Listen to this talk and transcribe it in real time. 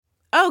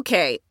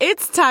Okay,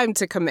 it's time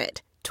to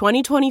commit.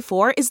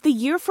 2024 is the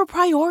year for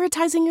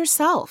prioritizing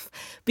yourself.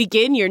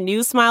 Begin your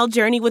new smile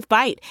journey with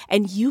Byte,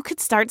 and you could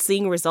start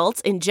seeing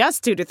results in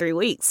just 2 to 3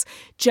 weeks.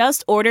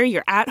 Just order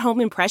your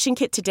at-home impression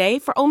kit today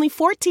for only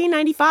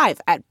 $14.95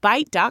 at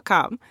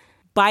Byte.com.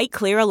 Byte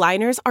Clear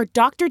aligners are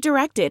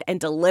doctor-directed and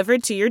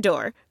delivered to your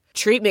door.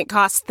 Treatment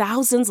costs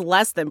thousands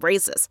less than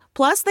braces.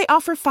 Plus, they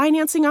offer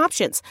financing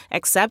options,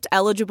 accept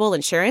eligible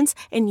insurance,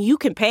 and you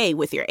can pay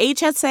with your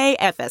HSA,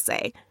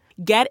 FSA.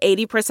 Get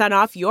 80%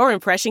 off your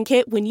impression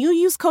kit when you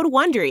use code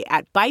WONDERY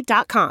at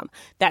Byte.com.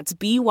 That's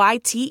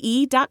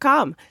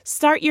BYTE.com.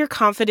 Start your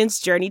confidence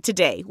journey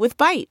today with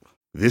Byte.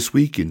 This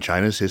week in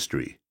China's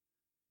history,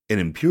 an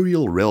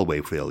imperial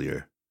railway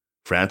failure,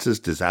 France's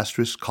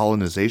disastrous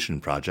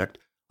colonization project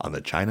on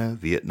the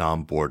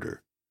China-Vietnam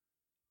border.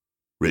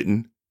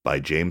 Written by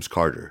James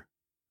Carter.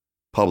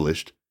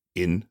 Published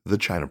in The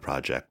China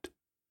Project.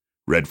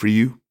 Read for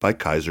you by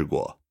Kaiser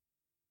Guo.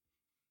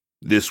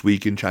 This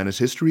week in China's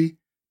history,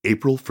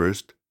 April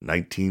 1st,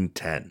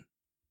 1910.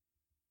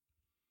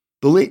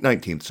 The late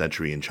 19th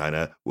century in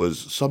China was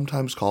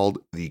sometimes called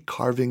the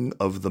carving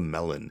of the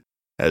melon,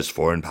 as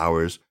foreign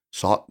powers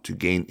sought to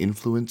gain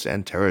influence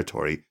and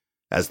territory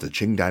as the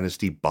Qing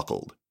dynasty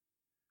buckled.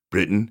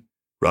 Britain,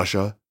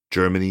 Russia,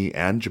 Germany,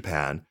 and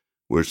Japan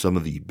were some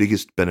of the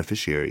biggest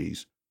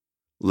beneficiaries.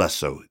 Less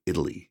so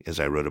Italy, as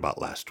I wrote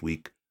about last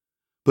week.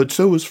 But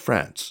so was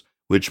France,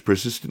 which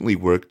persistently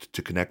worked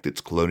to connect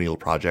its colonial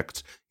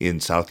projects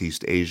in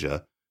Southeast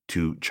Asia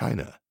to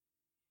China.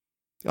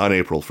 On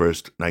April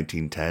 1st,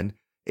 1910,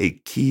 a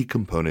key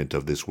component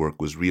of this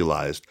work was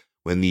realized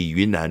when the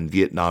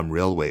Yunnan-Vietnam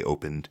Railway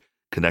opened,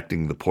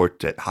 connecting the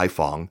port at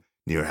Haiphong,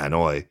 near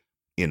Hanoi,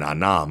 in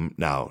Annam,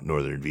 now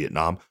northern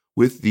Vietnam,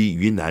 with the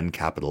Yunnan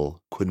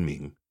capital,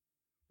 Kunming.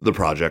 The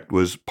project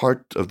was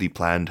part of the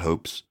planned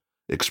hopes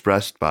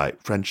expressed by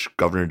French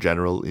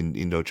Governor-General in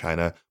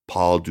Indochina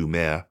Paul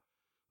Doumer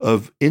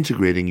of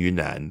integrating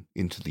Yunnan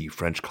into the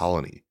French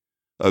colony,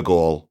 a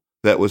goal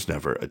that was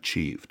never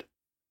achieved.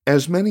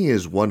 As many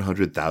as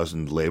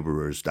 100,000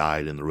 laborers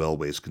died in the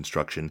railway's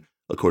construction,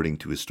 according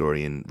to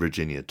historian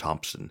Virginia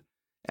Thompson,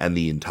 and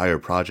the entire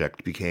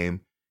project became,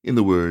 in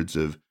the words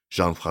of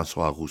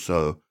Jean-François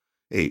Rousseau,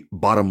 a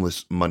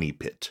bottomless money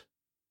pit.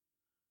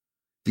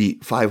 The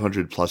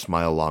 500-plus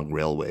mile-long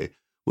railway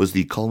was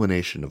the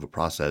culmination of a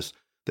process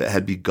that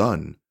had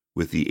begun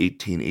with the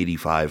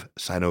 1885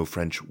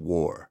 Sino-French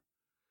War.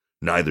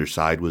 Neither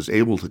side was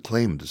able to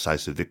claim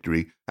decisive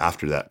victory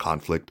after that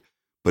conflict,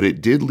 but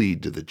it did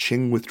lead to the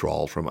Qing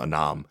withdrawal from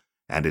Annam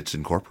and its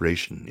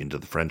incorporation into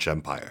the French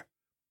Empire.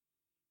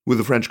 With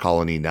the French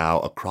colony now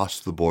across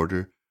the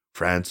border,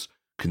 France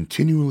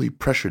continually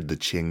pressured the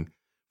Qing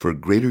for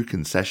greater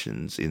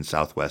concessions in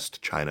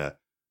southwest China,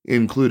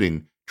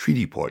 including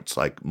treaty ports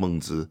like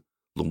Mengzi,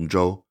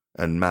 Longzhou,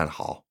 and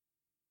Manhao.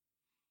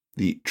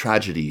 The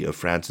tragedy of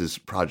France's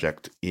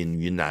project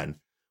in Yunnan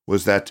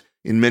was that,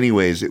 in many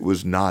ways, it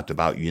was not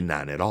about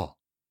Yunnan at all.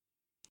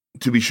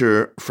 To be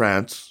sure,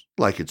 France,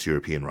 like its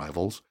European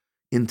rivals,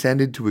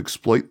 intended to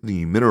exploit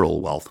the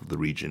mineral wealth of the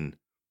region.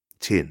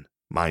 Tin,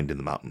 mined in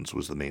the mountains,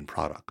 was the main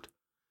product.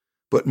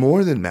 But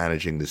more than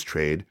managing this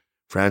trade,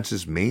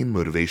 France's main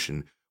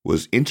motivation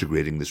was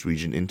integrating this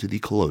region into the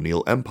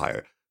colonial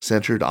empire,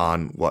 centered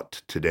on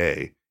what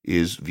today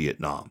is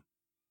Vietnam.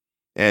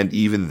 And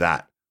even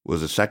that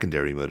was a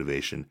secondary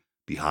motivation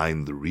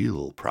behind the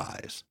real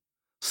prize.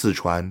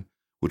 Sichuan,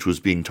 which was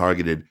being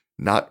targeted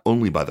not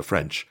only by the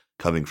French,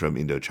 coming from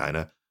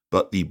Indochina,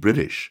 but the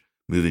British,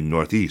 moving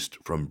northeast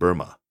from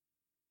Burma.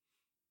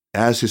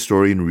 As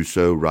historian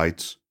Rousseau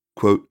writes,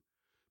 quote,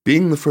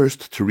 "Being the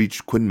first to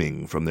reach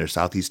Kunming from their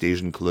Southeast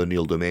Asian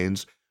colonial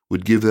domains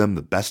would give them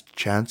the best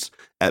chance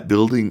at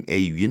building a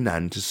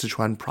Yunnan to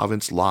Sichuan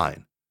province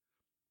line.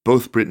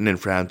 Both Britain and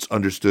France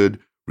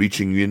understood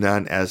reaching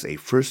Yunnan as a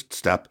first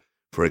step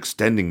for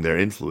extending their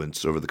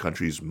influence over the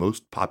country's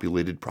most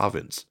populated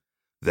province,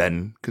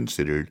 then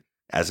considered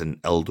as an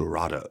El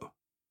Dorado."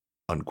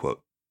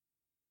 Unquote.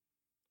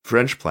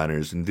 French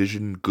planners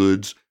envisioned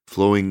goods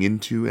flowing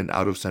into and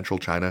out of central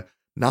China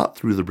not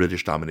through the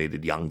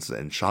British-dominated Yangtze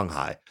and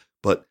Shanghai,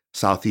 but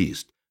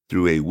southeast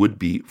through a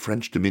would-be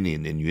French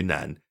dominion in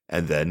Yunnan,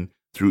 and then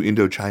through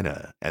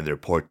Indochina and their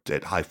port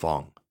at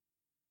Haiphong.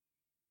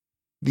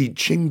 The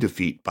Qing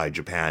defeat by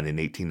Japan in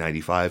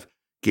 1895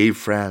 gave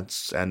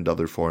France and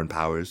other foreign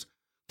powers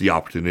the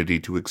opportunity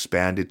to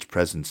expand its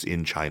presence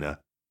in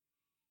China.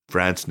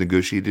 France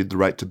negotiated the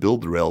right to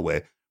build the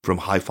railway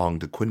from Haiphong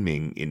to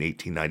Kunming in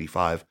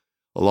 1895,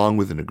 along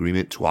with an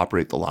agreement to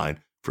operate the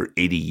line for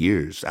 80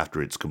 years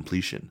after its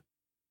completion.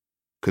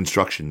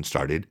 Construction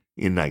started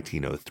in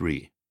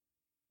 1903.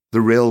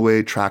 The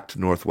railway tracked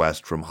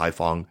northwest from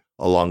Haiphong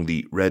along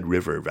the Red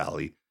River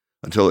Valley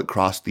until it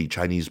crossed the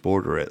Chinese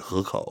border at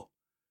Hekou.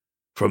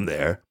 From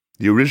there,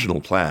 the original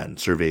plan,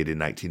 surveyed in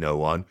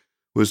 1901,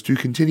 was to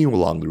continue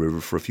along the river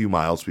for a few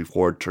miles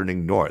before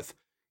turning north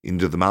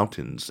into the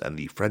mountains and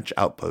the French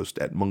outpost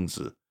at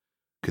Mengzi,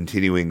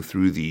 continuing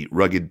through the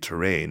rugged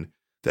terrain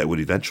that would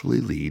eventually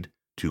lead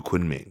to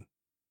Kunming.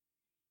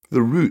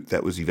 The route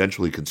that was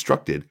eventually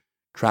constructed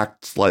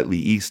tracked slightly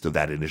east of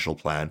that initial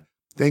plan,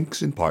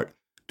 thanks in part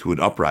to an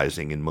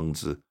uprising in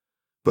Mengzi,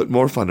 but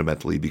more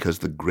fundamentally because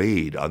the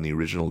grade on the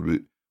original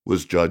route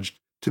was judged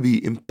to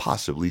be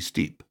impossibly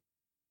steep.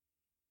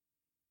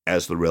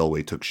 As the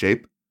railway took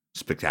shape,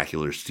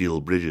 spectacular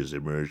steel bridges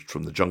emerged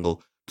from the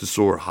jungle to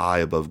soar high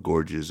above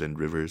gorges and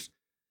rivers.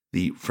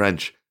 The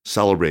French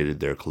celebrated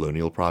their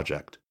colonial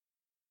project.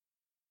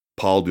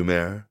 Paul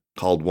Doumer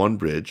called one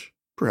bridge,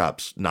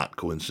 perhaps not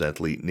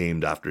coincidentally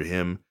named after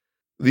him,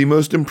 the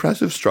most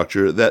impressive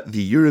structure that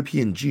the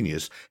European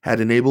genius had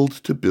enabled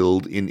to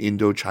build in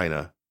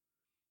Indochina.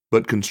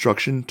 But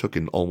construction took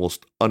an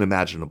almost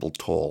unimaginable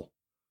toll.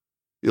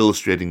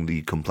 Illustrating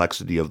the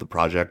complexity of the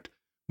project,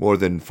 more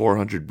than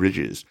 400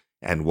 bridges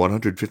and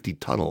 150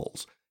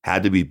 tunnels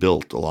had to be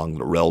built along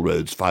the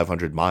railroad's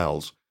 500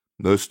 miles,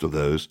 most of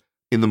those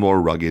in the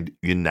more rugged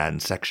Yunnan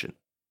section.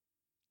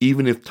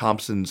 Even if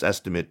Thompson's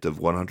estimate of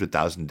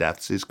 100,000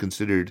 deaths is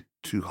considered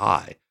too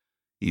high,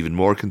 even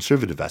more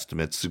conservative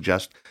estimates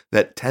suggest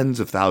that tens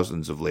of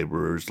thousands of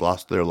laborers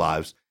lost their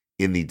lives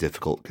in the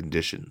difficult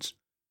conditions.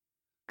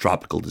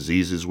 Tropical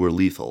diseases were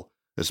lethal,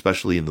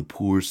 especially in the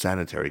poor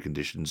sanitary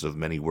conditions of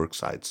many work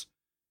sites.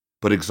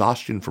 But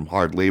exhaustion from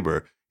hard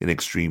labor in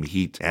extreme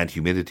heat and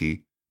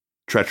humidity,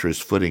 treacherous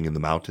footing in the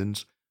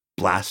mountains,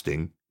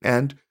 blasting,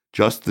 and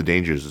just the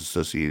dangers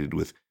associated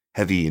with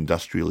heavy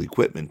industrial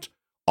equipment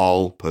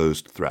all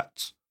posed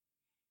threats.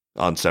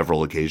 On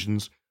several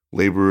occasions,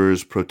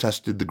 laborers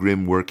protested the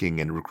grim working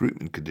and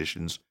recruitment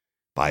conditions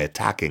by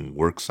attacking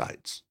work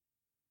sites.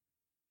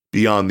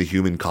 Beyond the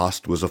human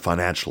cost was a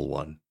financial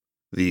one.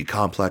 The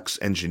complex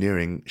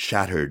engineering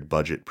shattered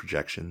budget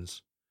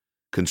projections.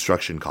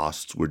 Construction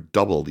costs were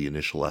double the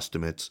initial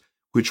estimates,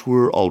 which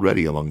were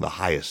already among the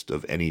highest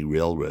of any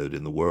railroad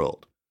in the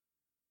world.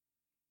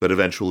 But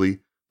eventually,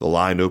 the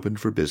line opened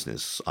for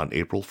business on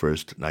April 1,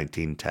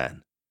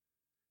 1910.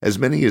 As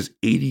many as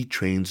 80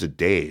 trains a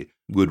day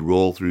would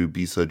roll through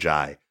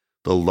Bisajai,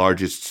 the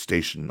largest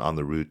station on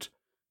the route,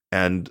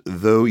 and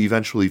though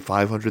eventually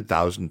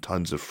 500,000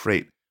 tons of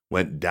freight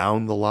went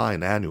down the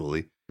line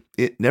annually,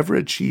 it never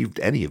achieved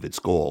any of its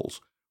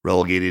goals,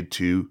 relegated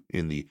to,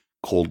 in the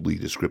coldly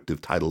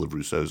descriptive title of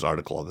Rousseau's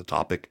article on the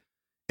topic,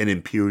 an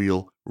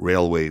imperial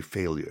railway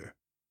failure.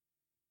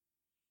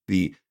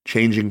 The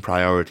changing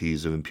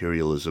priorities of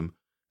imperialism,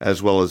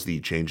 as well as the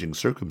changing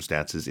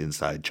circumstances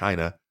inside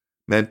China,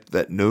 meant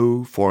that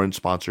no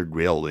foreign-sponsored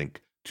rail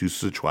link to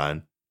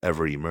Sichuan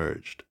ever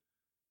emerged.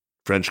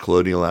 French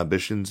colonial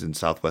ambitions in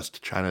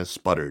southwest China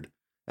sputtered,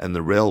 and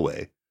the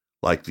railway,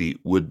 like the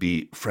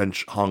would-be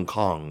French Hong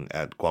Kong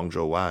at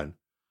Guangzhou Wan,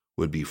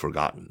 would be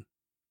forgotten.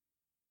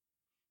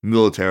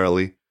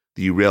 Militarily,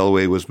 the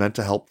railway was meant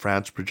to help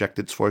France project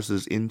its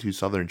forces into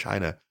southern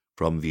China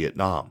from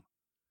Vietnam.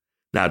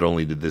 Not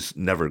only did this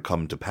never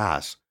come to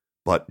pass,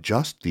 but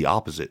just the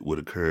opposite would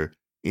occur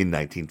in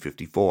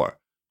 1954,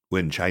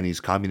 when Chinese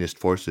Communist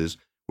forces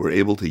were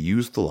able to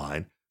use the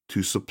line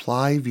to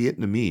supply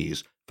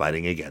Vietnamese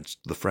fighting against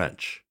the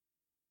French.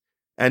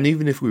 And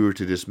even if we were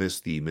to dismiss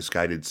the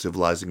misguided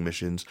civilizing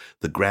missions,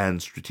 the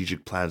grand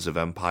strategic plans of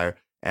empire,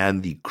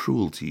 and the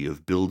cruelty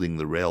of building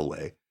the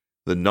railway,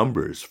 the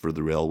numbers for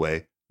the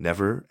railway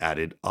never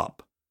added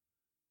up.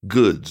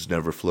 Goods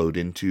never flowed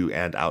into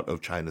and out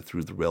of China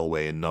through the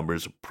railway in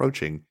numbers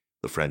approaching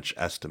the French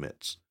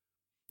estimates.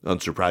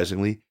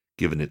 Unsurprisingly,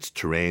 given its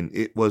terrain,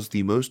 it was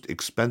the most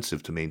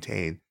expensive to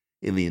maintain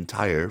in the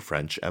entire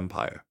French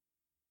Empire.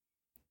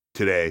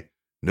 Today,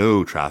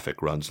 no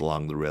traffic runs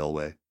along the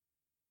railway.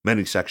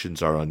 Many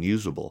sections are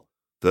unusable,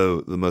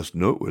 though the most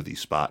noteworthy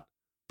spot,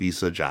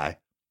 Bisajai,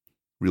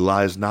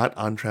 relies not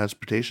on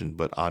transportation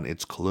but on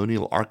its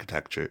colonial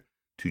architecture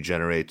to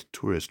generate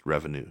tourist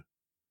revenue.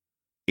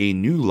 A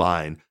new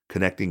line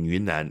connecting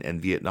Yunnan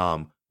and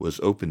Vietnam was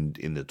opened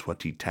in the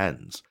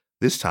 2010s,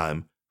 this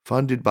time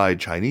funded by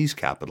Chinese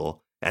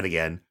capital and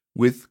again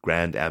with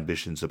grand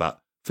ambitions about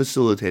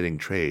facilitating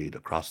trade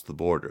across the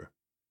border.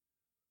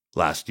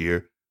 Last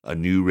year, a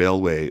new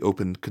railway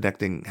opened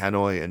connecting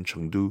Hanoi and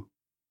Chengdu.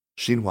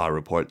 Xinhua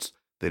reports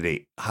that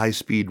a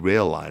high-speed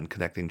rail line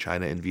connecting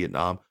China and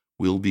Vietnam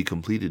will be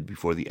completed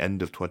before the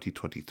end of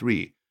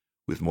 2023,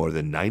 with more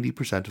than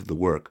 90% of the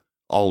work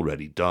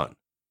already done.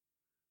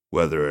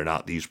 Whether or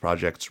not these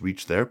projects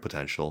reach their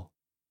potential,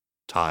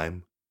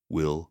 time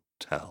will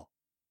tell.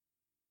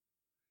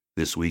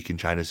 This Week in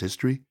China's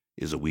History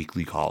is a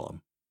weekly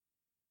column.